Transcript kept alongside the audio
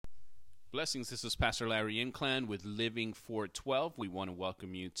Blessings. This is Pastor Larry Inclan with Living 412. We want to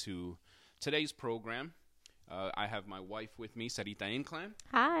welcome you to today's program. I have my wife with me, Sarita Inclan.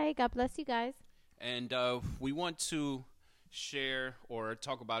 Hi, God bless you guys. And we want to share or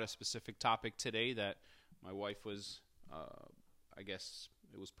talk about a specific topic today that my wife was, I guess,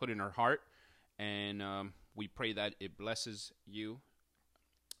 it was put in her heart. And we pray that it blesses you,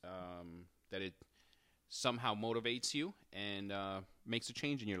 that it somehow motivates you and makes a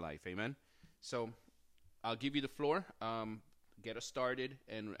change in your life. Amen. So I'll give you the floor. Get us started,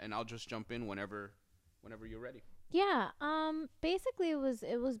 and I'll just jump in whenever you're ready. Yeah, basically it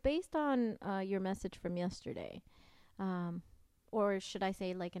was based on your message from yesterday. Or should I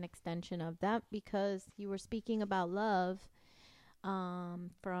say like an extension of that, because you were speaking about love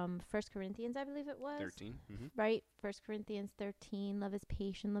from First Corinthians, I believe it was. 13. Mm-hmm. Right? First Corinthians 13, love is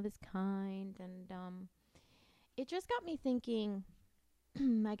patient, love is kind, and it just got me thinking.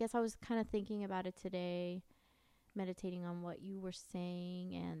 I guess I was kind of thinking about it today, meditating on what you were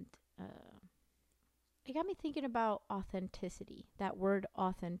saying, and it got me thinking about authenticity, that word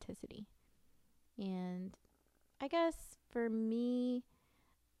authenticity. And I guess for me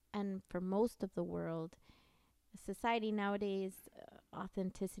and for most of the world, society nowadays,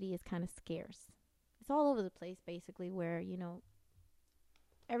 authenticity is kind of scarce. It's all over the place, basically, where,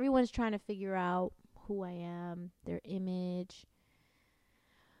 everyone's trying to figure out who I am, their image,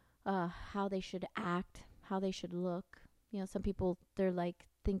 how they should act, how they should look. Some people, they're like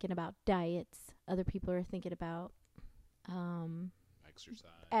thinking about diets. Other people are thinking about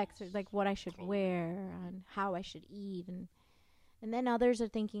exercise, like what I should wear and how I should eat, and then others are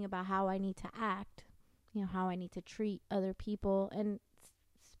thinking about how I need to act, how I need to treat other people. And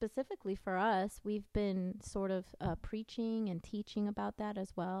specifically for us, we've been sort of preaching and teaching about that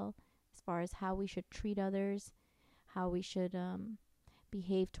as well, as far as how we should treat others, how we should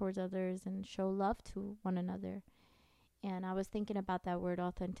behave towards others and show love to one another. And I was thinking about that word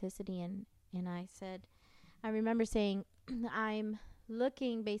authenticity, and I remember saying, I'm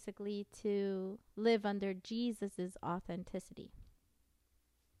looking basically to live under Jesus's authenticity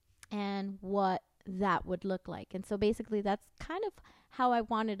and what that would look like. And so basically that's kind of how I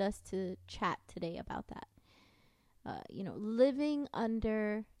wanted us to chat today about that. Living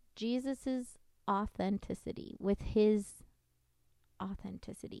under Jesus's authenticity, with his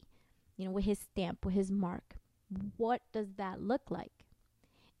authenticity, with his stamp, with his mark. What does that look like?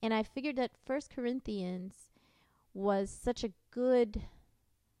 And I figured that First Corinthians was such a good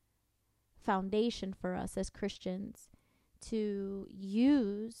foundation for us as Christians to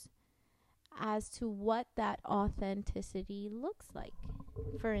use as to what that authenticity looks like.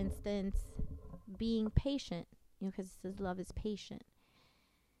 For instance, being patient, because it says love is patient.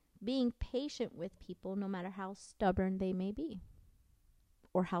 Being patient with people, no matter how stubborn they may be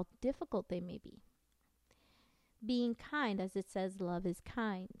or how difficult they may be. Being kind, as it says, love is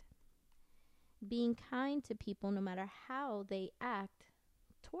kind. Being kind to people, no matter how they act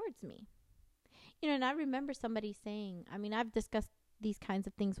towards me. And I remember somebody saying, I've discussed these kinds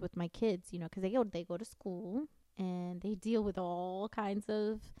of things with my kids, because they go to school and they deal with all kinds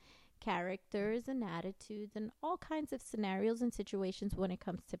of characters and attitudes and all kinds of scenarios and situations when it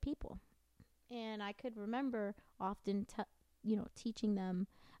comes to people. And I could remember often teaching them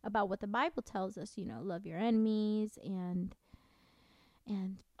about what the Bible tells us, love your enemies and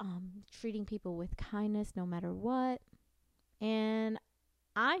treating people with kindness no matter what. And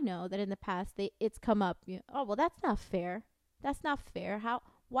I know that in the past it's come up, oh, well, that's not fair. That's not fair.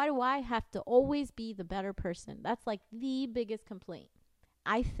 Why do I have to always be the better person? That's like the biggest complaint,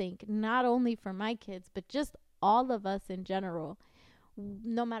 I think, not only for my kids, but just all of us in general.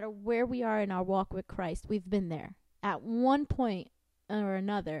 No matter where we are in our walk with Christ, we've been there at one point or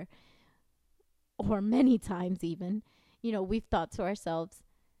another, or many times even. We've thought to ourselves,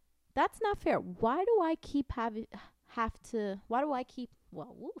 that's not fair. Why do I keep I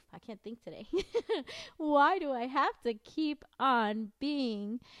can't think today. Why do I have to keep on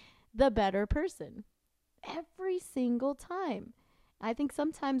being the better person every single time? I think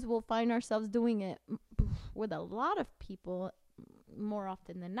sometimes we'll find ourselves doing it with a lot of people more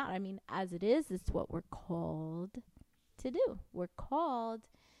often than not. As it is, it's what we're called to do. We're called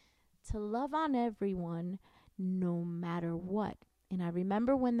to love on everyone no matter what. And I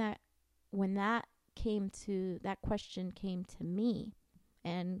remember when that question came to me,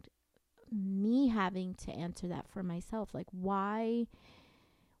 and me having to answer that for myself, like, why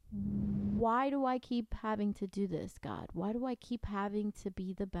do I keep having to do this, God? Why do I keep having to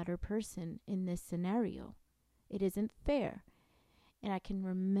be the better person in this scenario? It isn't fair. And I can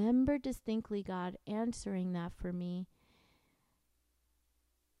remember distinctly God answering that for me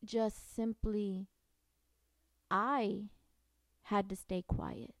just simply, I had to stay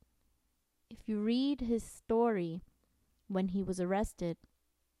quiet. If you read his story when he was arrested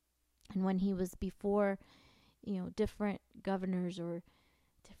and when he was before, different governors or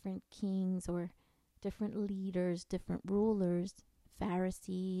different kings or different leaders, different rulers,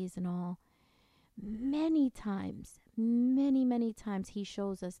 Pharisees and all, many times, many times he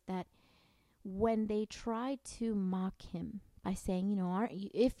shows us that when they try to mock him by saying, aren't you,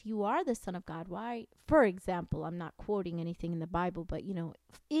 if you are the Son of God, why, for example, I'm not quoting anything in the Bible, but,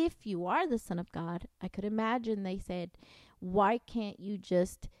 if you are the Son of God, I could imagine they said, why can't you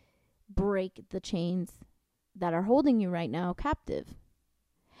just break the chains that are holding you right now captive?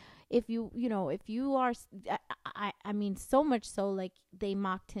 If if you are, I mean, so much so, like, they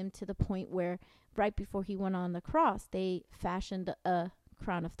mocked him to the point where right before he went on the cross, they fashioned a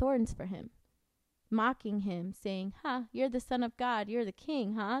crown of thorns for him, mocking him, saying, you're the Son of God, you're the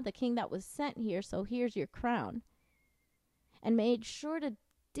king, the king that was sent here, so here's your crown. And made sure to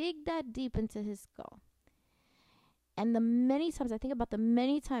dig that deep into his skull. And I think about the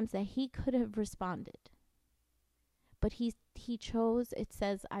many times that he could have responded. But he chose, it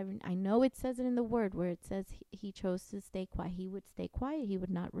says, I know it says it in the word where it says he chose to stay quiet. He would stay quiet. He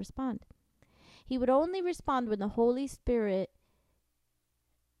would not respond. He would only respond when the Holy Spirit,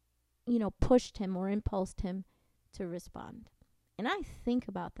 pushed him or impulsed him to respond. And I think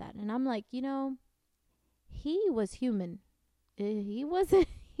about that and I'm like, he was human. He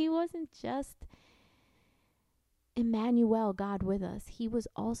wasn't just Emmanuel, God with us. He was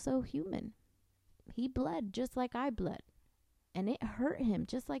also human. He bled just like I bled. And it hurt him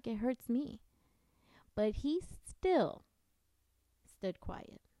just like it hurts me. But he still stood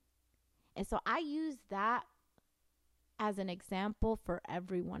quiet. And so I use that as an example for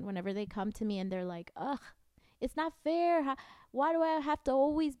everyone. Whenever they come to me and they're like, it's not fair. Why do I have to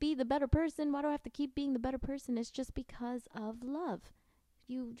always be the better person? Why do I have to keep being the better person? It's just because of love.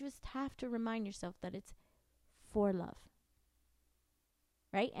 You just have to remind yourself that it's for love.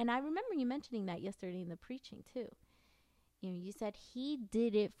 Right? And I remember you mentioning that yesterday in the preaching too. You said he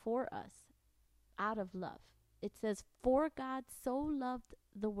did it for us out of love. It says, for God so loved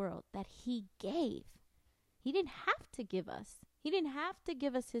the world that he gave. He didn't have to give us. He didn't have to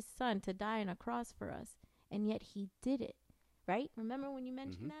give us his son to die on a cross for us. And yet he did it. Right? Remember when you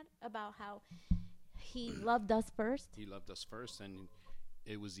mentioned that about how he loved us first? He loved us first. And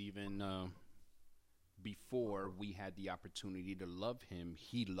it was even before we had the opportunity to love him,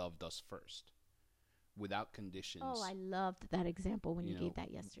 he loved us first without conditions. Oh, I loved that example when you gave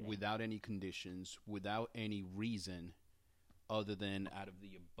that yesterday. Without any conditions, without any reason other than out of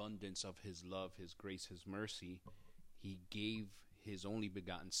the abundance of his love, his grace, his mercy, he gave his only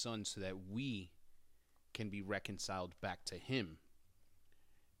begotten son so that we can be reconciled back to him.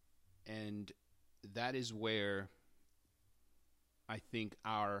 And that is where I think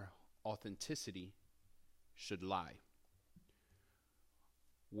our authenticity should lie,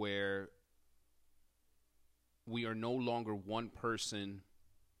 where we are no longer one person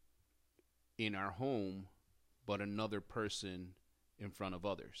in our home, but another person in front of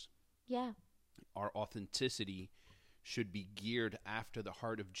others. Yeah. Our authenticity should be geared after the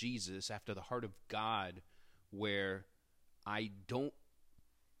heart of Jesus, after the heart of God, where I don't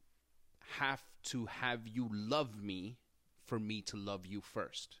have to have you love me for me to love you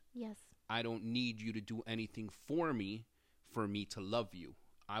first. Yes. I don't need you to do anything for me to love you.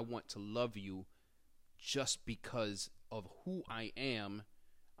 I want to love you just because of who I am.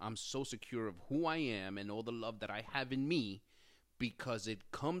 I'm so secure of who I am and all the love that I have in me because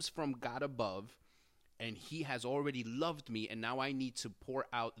it comes from God above and he has already loved me. And now I need to pour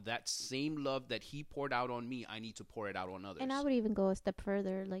out that same love that he poured out on me. I need to pour it out on others. And I would even go a step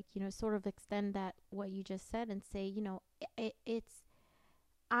further, like, sort of extend that, what you just said, and say, it's,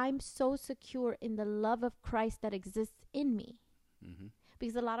 I'm so secure in the love of Christ that exists in me. Mm-hmm.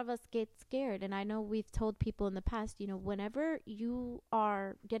 Because a lot of us get scared. And I know we've told people in the past, whenever you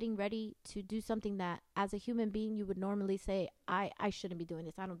are getting ready to do something that as a human being, you would normally say, I shouldn't be doing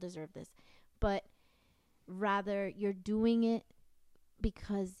this. I don't deserve this. But rather you're doing it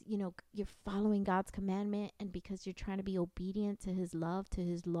because, you're following God's commandment and because you're trying to be obedient to his love, to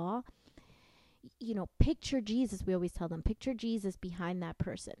his law. Picture Jesus. We always tell them, picture Jesus behind that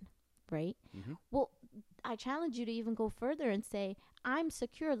person, right? Mm-hmm. Well, I challenge you to even go further and say, I'm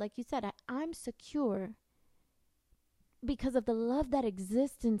secure. Like you said, I'm secure because of the love that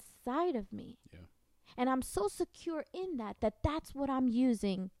exists inside of me. Yeah. And I'm so secure in that's what I'm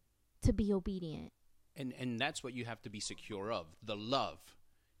using to be obedient. And that's what you have to be secure of, the love.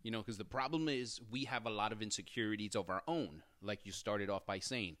 You know, because the problem is we have a lot of insecurities of our own. Like you started off by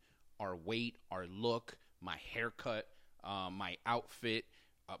saying, our weight, our look, my haircut, my outfit,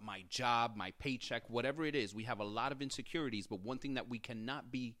 my job, my paycheck, whatever it is. We have a lot of insecurities, but one thing that we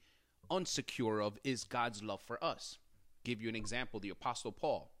cannot be unsecure of is God's love for us. Give you an example, the Apostle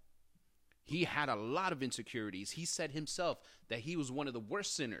Paul. He had a lot of insecurities. He said himself that he was one of the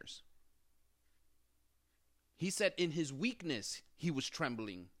worst sinners. He said in his weakness, he was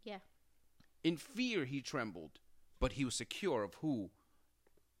trembling. Yeah. In fear, he trembled, but he was secure of who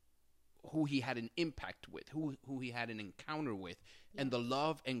he had an impact with, who he had an encounter with, yes. And the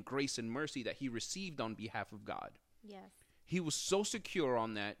love and grace and mercy that he received on behalf of God. Yes. He was so secure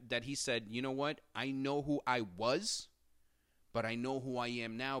on that he said, you know what? I know who I was, but I know who I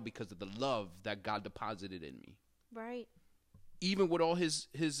am now because of the love that God deposited in me. Right. Even with all his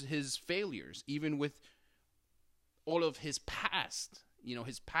failures, even with all of his past. You know,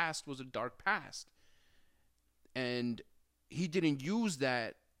 his past was a dark past. And he didn't use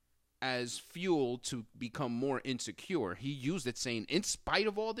that as fuel to become more insecure. He used it saying, in spite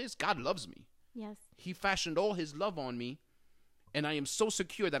of all this, God loves me. Yes. He fashioned all his love on me, and I am so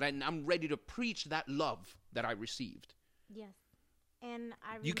secure that I'm ready to preach that love that I received. Yes. And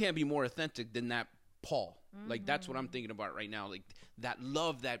you can't be more authentic than that, Paul. Mm-hmm. Like, that's what I'm thinking about right now. Like, that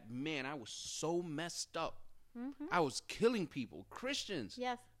love that, man, I was so messed up. Mm-hmm. I was killing people, Christians.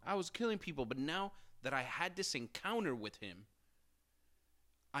 Yes. I was killing people, but now that I had this encounter with him,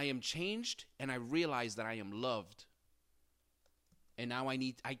 I am changed, and I realize that I am loved. And now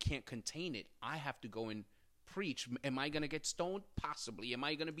I can't contain it. I have to go and preach. Am I going to get stoned? Possibly. Am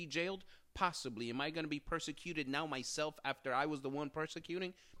I going to be jailed? Possibly. Am I going to be persecuted now myself after I was the one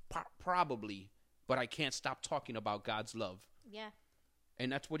persecuting? Probably. But I can't stop talking about God's love. Yeah. And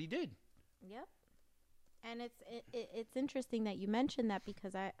that's what he did. Yep. And it's interesting that you mentioned that,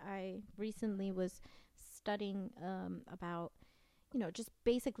 because I recently was studying about, you know, just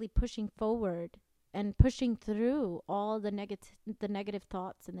basically pushing forward and pushing through all the negative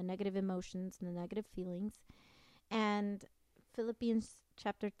thoughts and the negative emotions and the negative feelings. And Philippians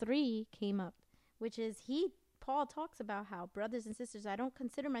chapter 3 came up, which is Paul talks about how, brothers and sisters, I don't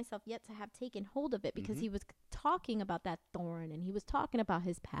consider myself yet to have taken hold of it, because he was talking about that thorn, and he was talking about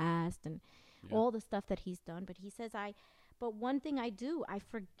his past and all the stuff that he's done. But he says, but one thing I do, I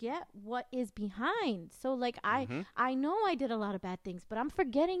forget what is behind. So like I know I did a lot of bad things, but I'm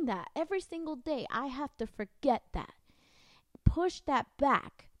forgetting that every single day. I have to forget that. Push that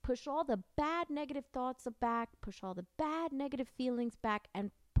back. Push all the bad negative thoughts back. Push all the bad negative feelings back,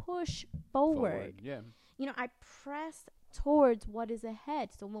 and push forward. Yeah. You know, I press towards what is ahead.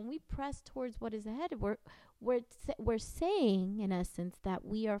 So when we press towards what is ahead, we're saying, in essence, that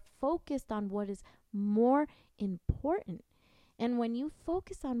we are focused on what is more important. And when you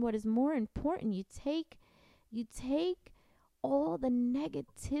focus on what is more important, you take all the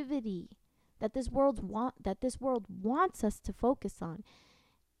negativity that this world wants us to focus on,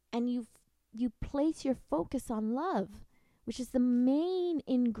 and you place your focus on love, which is the main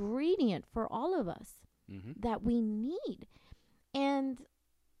ingredient for all of us that we need. And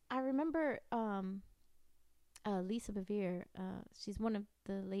I remember Lisa Bevere, she's one of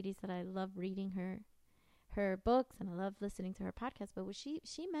the ladies that I love reading her books, and I love listening to her podcast. But what she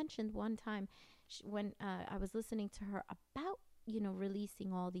mentioned one time, when I was listening to her about, you know,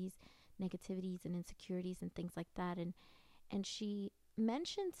 releasing all these negativities and insecurities and things like that, and she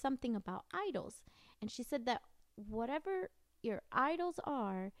mentioned something about idols, and she said that whatever your idols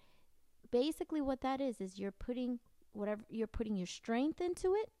are, basically what that is you're putting your strength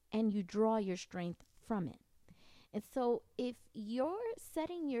into it, and you draw your strength from it. And so if you're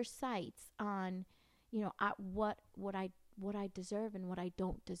setting your sights on, you know, what I deserve and what I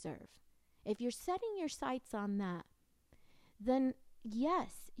don't deserve, if you're setting your sights on that, then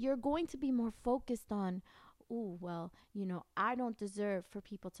yes, you're going to be more focused on, oh, well, you know, I don't deserve for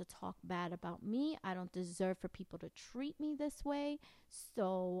people to talk bad about me. I don't deserve for people to treat me this way.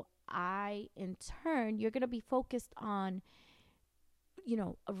 So in turn, you're going to be focused on, you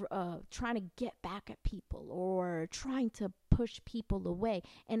know, trying to get back at people, or trying to push people away.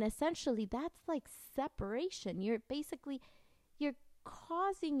 And essentially that's like separation. You're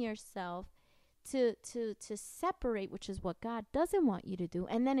causing yourself to separate, which is what God doesn't want you to do.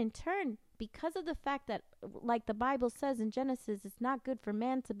 And then in turn, because of the fact that, like the Bible says in Genesis, it's not good for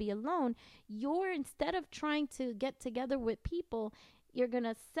man to be alone, instead of trying to get together with people, you're going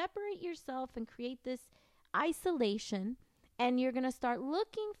to separate yourself and create this isolation, and you're going to start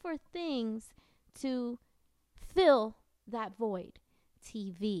looking for things to fill that void.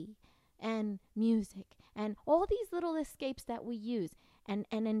 TV and music and all these little escapes that we use. And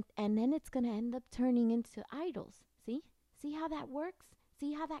then it's going to end up turning into idols. See how that works?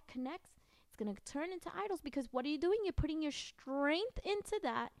 See how that connects? It's going to turn into idols, because what are you doing? You're putting your strength into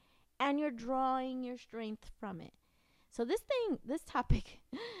that, and you're drawing your strength from it. So this topic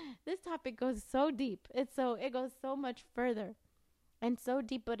goes so deep. It goes so much further and so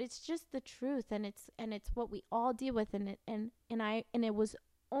deep, but it's just the truth, and it's what we all deal with, and it was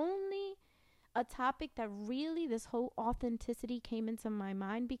only a topic that really, this whole authenticity came into my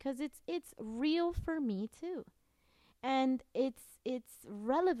mind because it's real for me too. And it's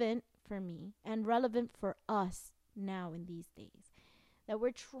relevant for me and relevant for us now in these days, that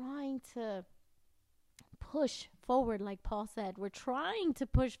we're trying to push forward, like Paul said. We're trying to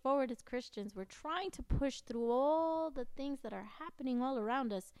push forward as Christians. We're trying to push through all the things that are happening all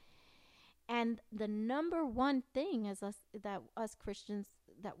around us. And the number one thing as us Christians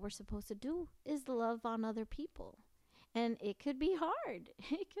that we're supposed to do is love on other people. And it could be hard.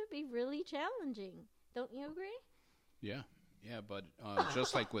 It could be really challenging. Don't you agree? Yeah. Yeah, but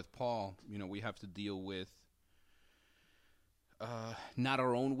just like with Paul, we have to deal with not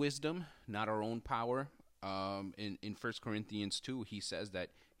our own wisdom, not our own power. In 1 Corinthians 2, he says that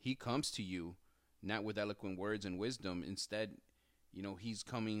he comes to you not with eloquent words and wisdom. Instead, he's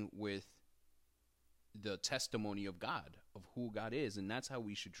coming with the testimony of God, of who God is. And that's how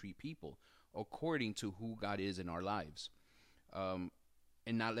we should treat people, according to who God is in our lives. And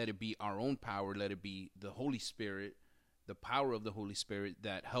not let it be our own power. Let it be the Holy Spirit, the power of the Holy Spirit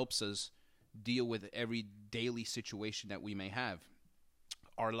that helps us deal with every daily situation that we may have.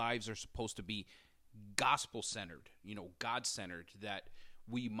 Our lives are supposed to be gospel-centered, God-centered, that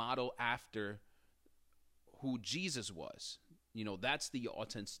we model after who Jesus was. That's the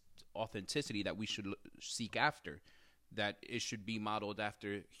authenticity that we should seek after, that it should be modeled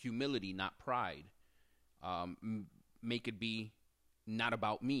after humility, not pride. Make it be not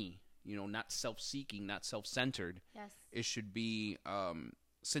about me, not self-seeking, not self-centered. Yes. It should be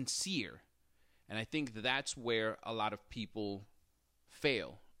sincere. And I think that's where a lot of people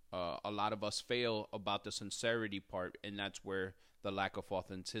fail. A lot of us fail about the sincerity part, and that's where the lack of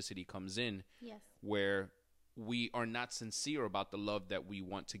authenticity comes in. Yes. Where we are not sincere about the love that we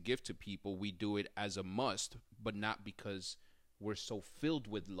want to give to people. We do it as a must, but not because we're so filled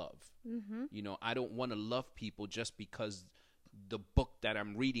with love. Mm-hmm. I don't want to love people just because the book that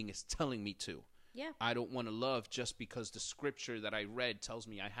I'm reading is telling me to. Yeah. I don't want to love just because the scripture that I read tells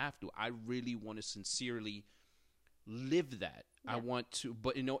me I have to. I really want to sincerely live that. Yeah. I want to,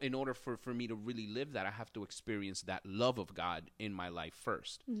 but in order for me to really live that, I have to experience that love of God in my life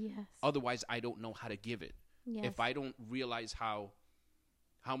first. Yes. Otherwise, I don't know how to give it. Yes. If I don't realize how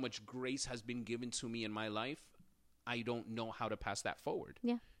much grace has been given to me in my life, I don't know how to pass that forward.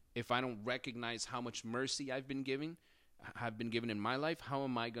 Yeah. If I don't recognize how much mercy have been given in my life, how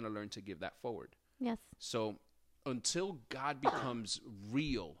am I going to learn to give that forward? Yes. So until God becomes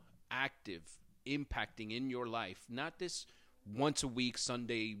real, active, impacting in your life, not this once a week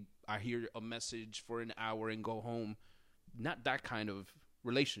Sunday, I hear a message for an hour and go home, not that kind of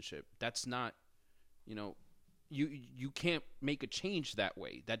relationship. That's not, you can't make a change that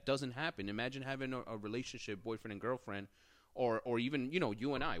way. That doesn't happen. Imagine having a relationship, boyfriend and girlfriend, or even,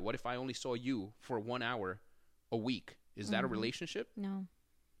 you and I. What if I only saw you for 1 hour a week? Is that a relationship? No.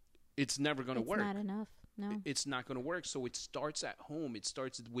 It's never going to work. It's not enough. No. It's not going to work. So it starts at home. It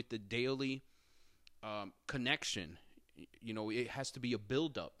starts with the daily connection. It has to be a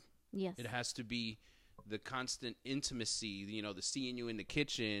build-up. Yes. It has to be the constant intimacy, the seeing you in the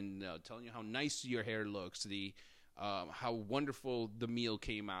kitchen, telling you how nice your hair looks, the how wonderful the meal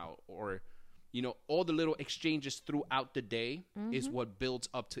came out, or, all the little exchanges throughout the day is what builds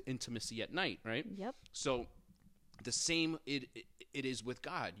up to intimacy at night, right? Yep. So the same it is with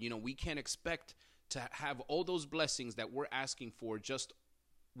God. We can't expect to have all those blessings that we're asking for just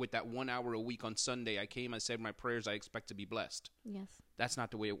with that 1 hour a week on Sunday. I came, I said my prayers, I expect to be blessed. Yes. That's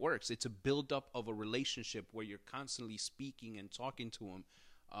not the way it works. It's a buildup of a relationship where you're constantly speaking and talking to him,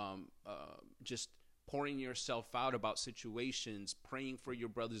 just pouring yourself out about situations, praying for your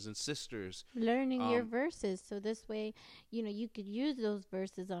brothers and sisters. Learning your verses, so this way, you could use those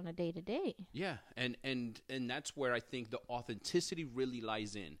verses on a day-to-day. Yeah, and that's where I think the authenticity really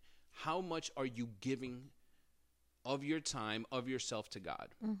lies in. How much are you giving of your time, of yourself to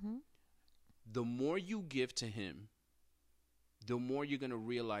God? Mm-hmm. The more you give to him, the more you're going to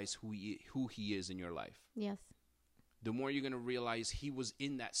realize who he is in your life. Yes. The more you're going to realize he was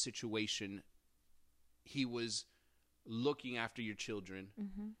in that situation. He was looking after your children.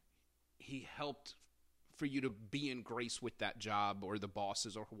 Mm-hmm. He helped for you to be in grace with that job or the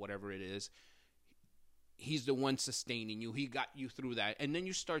bosses or whatever it is. he's the one sustaining you. He got you through that. And then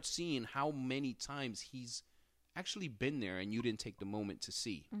you start seeing how many times he's actually been there and you didn't take the moment to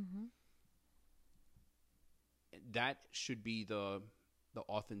see. Mm-hmm. That should be the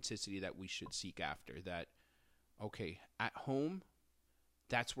authenticity that we should seek after. That, okay, at home,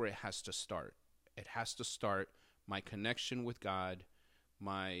 that's where it has to start. It has to start my connection with God,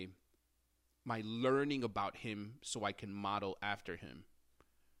 my learning about him so I can model after him.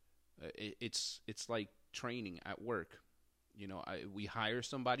 It's like training at work. You know, we hire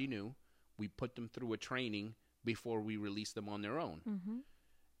somebody new. We put them through a training before we release them on their own. Mm-hmm.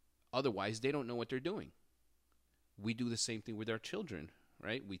 Otherwise, they don't know what they're doing. We do the same thing with our children,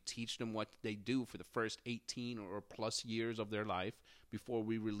 right? We teach them what they do for the first 18 or plus years of their life before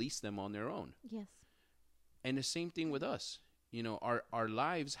we release them on their own. Yes. And the same thing with us. You know, our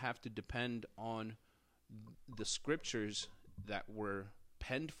lives have to depend on the scriptures that were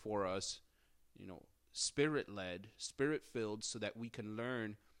penned for us, you know, spirit-led, spirit-filled, so that we can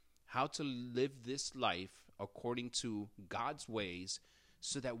learn how to live this life according to God's ways,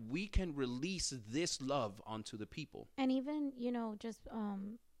 so that we can release this love onto the people. And even, you know, just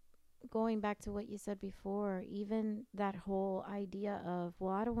going back to what you said before, even that whole idea of,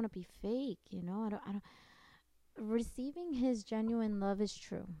 well, I don't want to be fake, you know, I don't. Receiving his genuine love is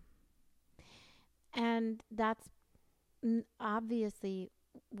true. And that's obviously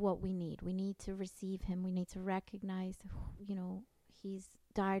what we need. We need to receive him. We need to recognize, you know, he's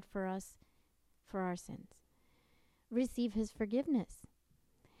died for us, for our sins. Receive his forgiveness.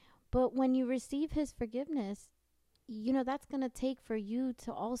 But when you receive his forgiveness, you know, that's going to take for you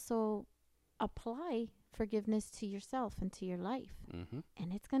to also apply forgiveness to yourself and to your life. Mm-hmm.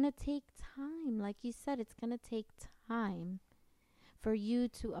 And it's going to take time. Like you said, it's going to take time for you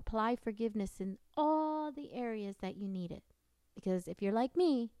to apply forgiveness in all the areas that you need it. Because if you're like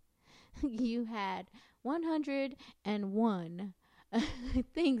me, you had 101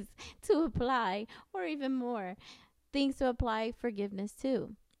 things to apply, or even more things to apply forgiveness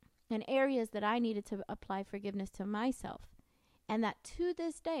to, and areas that I needed to apply forgiveness to myself. And that to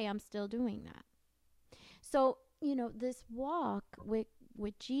this day, I'm still doing that. So, you know, this walk with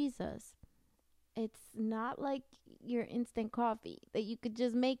Jesus, it's not like your instant coffee that you could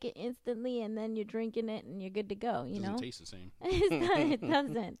just make it instantly and then you're drinking it and you're good to go, you know? Doesn't taste the same. It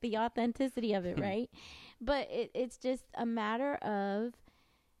doesn't. The authenticity of it, right? But it's just a matter of,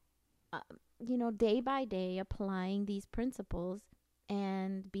 you know, day by day applying these principles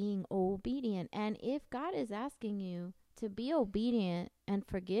and being obedient. And if God is asking you to be obedient and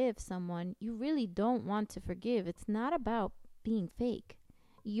forgive someone you really don't want to forgive, it's not about being fake.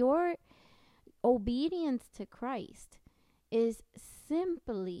 Your obedience to Christ is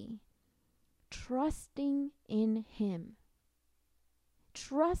simply trusting in him,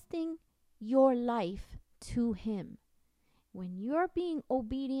 trusting your life to him. When you're being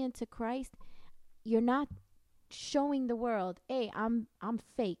obedient to Christ, you're not showing the world, hey, I'm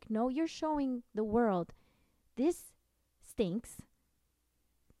fake. No, you're showing the world, this stinks.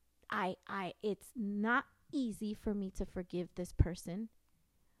 It's not easy for me to forgive this person,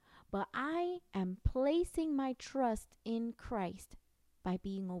 but I am placing my trust in Christ by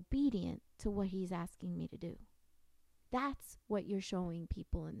being obedient to what he's asking me to do. That's what you're showing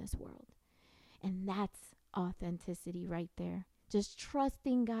people in this world. And that's authenticity right there. Just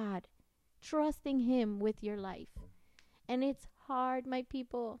trusting God, trusting him with your life. And it's hard, my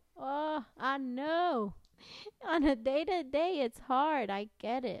people. Oh, I know. On a day-to-day, it's hard. I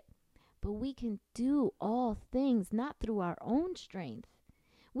get it. But we can do all things not through our own strength.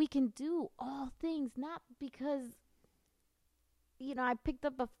 We can do all things not because, you know, I picked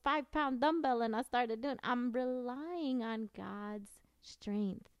up a 5-pound dumbbell and I started doing. I'm relying on God's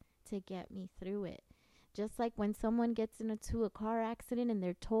strength to get me through it. Just like when someone gets into a car accident and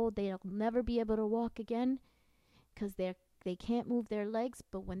they're told they'll never be able to walk again because they can't move their legs.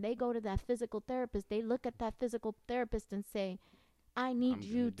 But when they go to that physical therapist, they look at that physical therapist and say, I need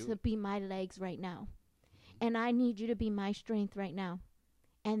you to be my legs right now. And I need you to be my strength right now.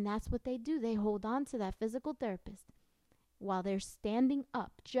 And that's what they do. They hold on to that physical therapist while they're standing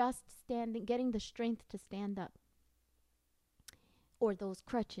up, just standing, getting the strength to stand up. Or those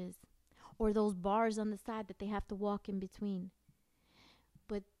crutches, or those bars on the side that they have to walk in between.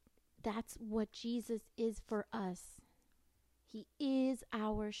 But that's what Jesus is for us. He is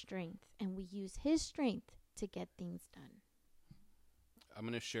our strength, and we use his strength to get things done. I'm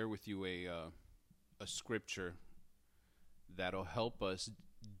going to share with you a scripture that'll help us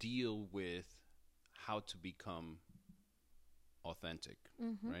deal with how to become authentic,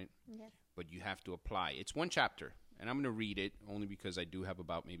 right? Yes. But you have to apply. It's one chapter, and I'm going to read it only because I do have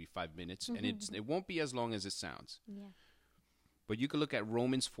about maybe 5 minutes, and Mm-hmm. it won't be as long as it sounds. Yeah. But you can look at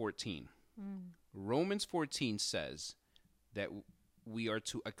Romans 14. Mm. Romans 14 says that we are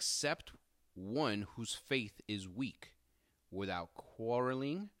to accept one whose faith is weak without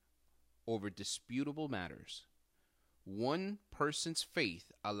quarreling over disputable matters. One person's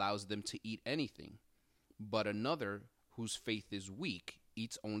faith allows them to eat anything, but another whose faith is weak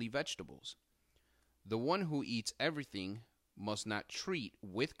eats only vegetables. The one who eats everything must not treat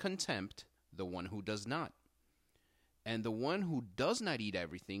with contempt the one who does not. And the one who does not eat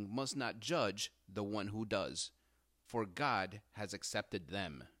everything must not judge the one who does, for God has accepted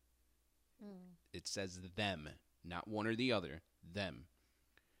them. It says them, not one or the other, them.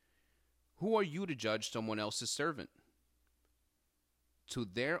 Who are you to judge someone else's servant? To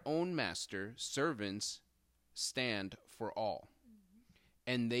their own master, servants stand for all,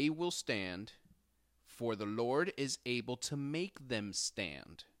 and they will stand, for the Lord is able to make them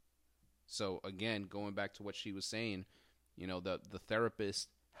stand. So again, going back to what she was saying, the therapist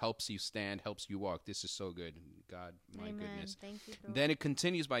helps you stand, helps you walk. This is so good. God, my Amen. goodness. Thank you, Lord. Then it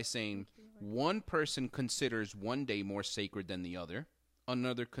continues by saying, Thank you, Lord. one person considers one day more sacred than the other.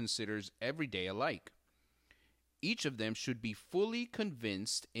 Another considers every day alike. Each of them should be fully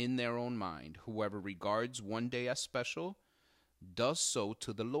convinced in their own mind. Whoever regards one day as special does so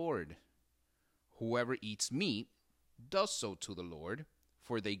to the Lord. Whoever eats meat does so to the Lord,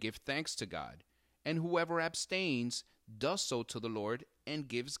 for they give thanks to God. And whoever abstains does so to the Lord and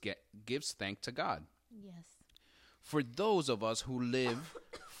gives thanks to God. Yes. For those of us who live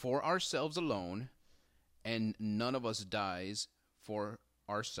for ourselves alone, and none of us dies for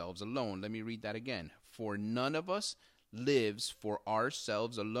ourselves alone. Let me read that again. For none of us lives for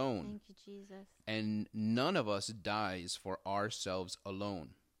ourselves alone. Thank you, Jesus. And none of us dies for ourselves alone.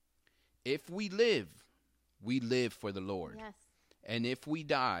 If we live for the Lord. Yes. And if we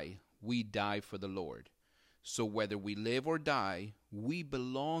die for the Lord. So whether we live or die, we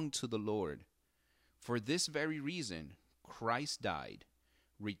belong to the Lord. For this very reason, Christ died,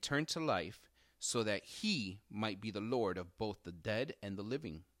 returned to life, so that he might be the Lord of both the dead and the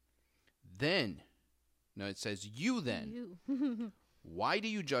living. Then, now it says, you then, why do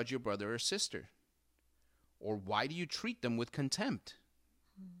you judge your brother or sister? Or why do you treat them with contempt?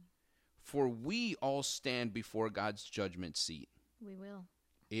 For we all stand before God's judgment seat. We will.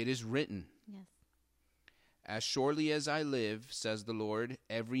 It is written, Yes. as surely as I live, says the Lord,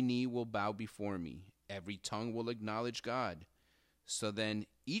 every knee will bow before me, every tongue will acknowledge God. So then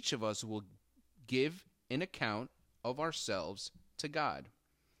each of us will give an account of ourselves to God.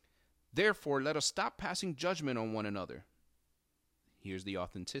 Therefore, let us stop passing judgment on one another. Here's the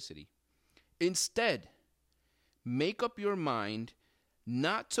authenticity. Instead, make up your mind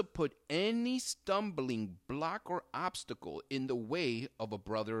not to put any stumbling block or obstacle in the way of a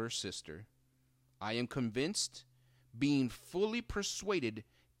brother or sister. I am convinced, being fully persuaded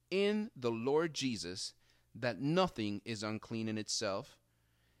in the Lord Jesus, that nothing is unclean in itself.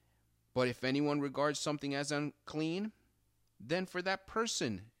 But if anyone regards something as unclean, then for that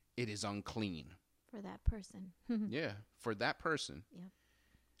person it is unclean. For that person. Yeah, for that person. Yep.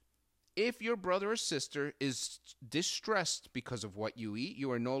 If your brother or sister is distressed because of what you eat, you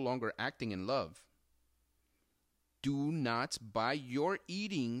are no longer acting in love. Do not, by your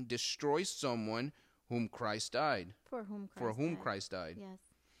eating, destroy someone whom Christ died. For whom Christ died. Yes.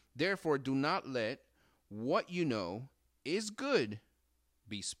 Therefore, do not let what you know is good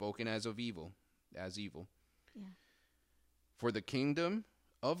be spoken as evil. Yeah. For the kingdom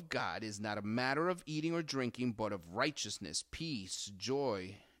of God is not a matter of eating or drinking, but of righteousness, peace and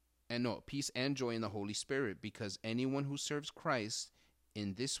joy in the Holy Spirit, because anyone who serves Christ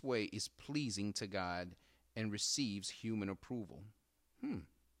in this way is pleasing to God and receives human approval.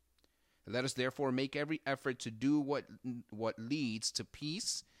 Let us therefore make every effort to do what leads to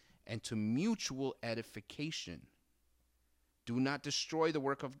peace and to mutual edification. Do not destroy the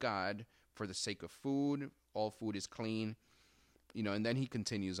work of God for the sake of food. All food is clean. And then he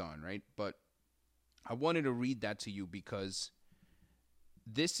continues on, right? But I wanted to read that to you because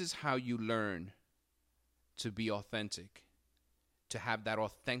this is how you learn to be authentic, to have that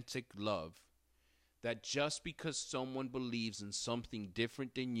authentic love, that just because someone believes in something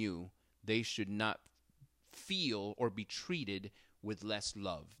different than you, they should not feel or be treated with less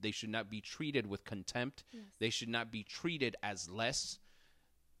love. They should not be treated with contempt. Yes. They should not be treated as less.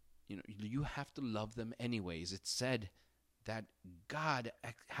 You have to love them anyways. It's said that God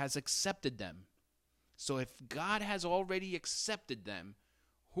has accepted them. So if God has already accepted them,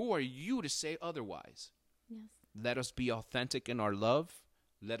 who are you to say otherwise? Yes. Let us be authentic in our love.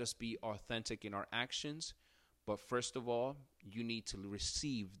 Let us be authentic in our actions. But first of all, you need to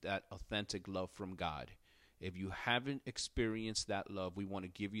receive that authentic love from God. If you haven't experienced that love, we want to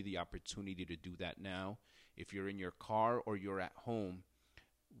give you the opportunity to do that now. If you're in your car or you're at home,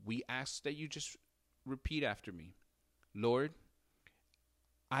 we ask that you just repeat after me. Lord,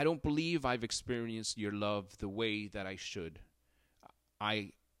 I don't believe I've experienced your love the way that I should.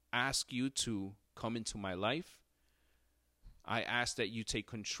 I ask you to come into my life. I ask that you take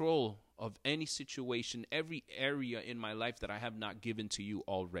control of any situation, every area in my life that I have not given to you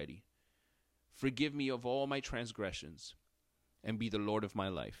already. Forgive me of all my transgressions and be the Lord of my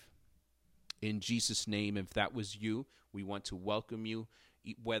life. In Jesus' name, if that was you, we want to welcome you.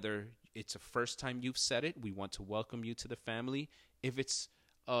 Whether it's the first time you've said it, we want to welcome you to the family. If it's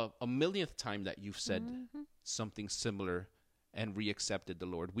a millionth time that you've said something similar and reaccepted the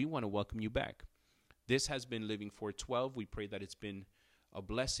Lord, we want to welcome you back. This has been Living 412. We pray that it's been a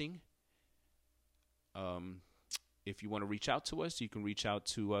blessing. If you want to reach out to us, you can reach out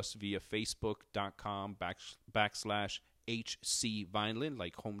to us via facebook.com/HC Vineland,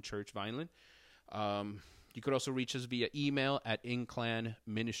 like Home Church Vineland. You could also reach us via email at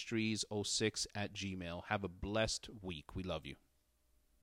inclanministries06@gmail.com. Have a blessed week. We love you.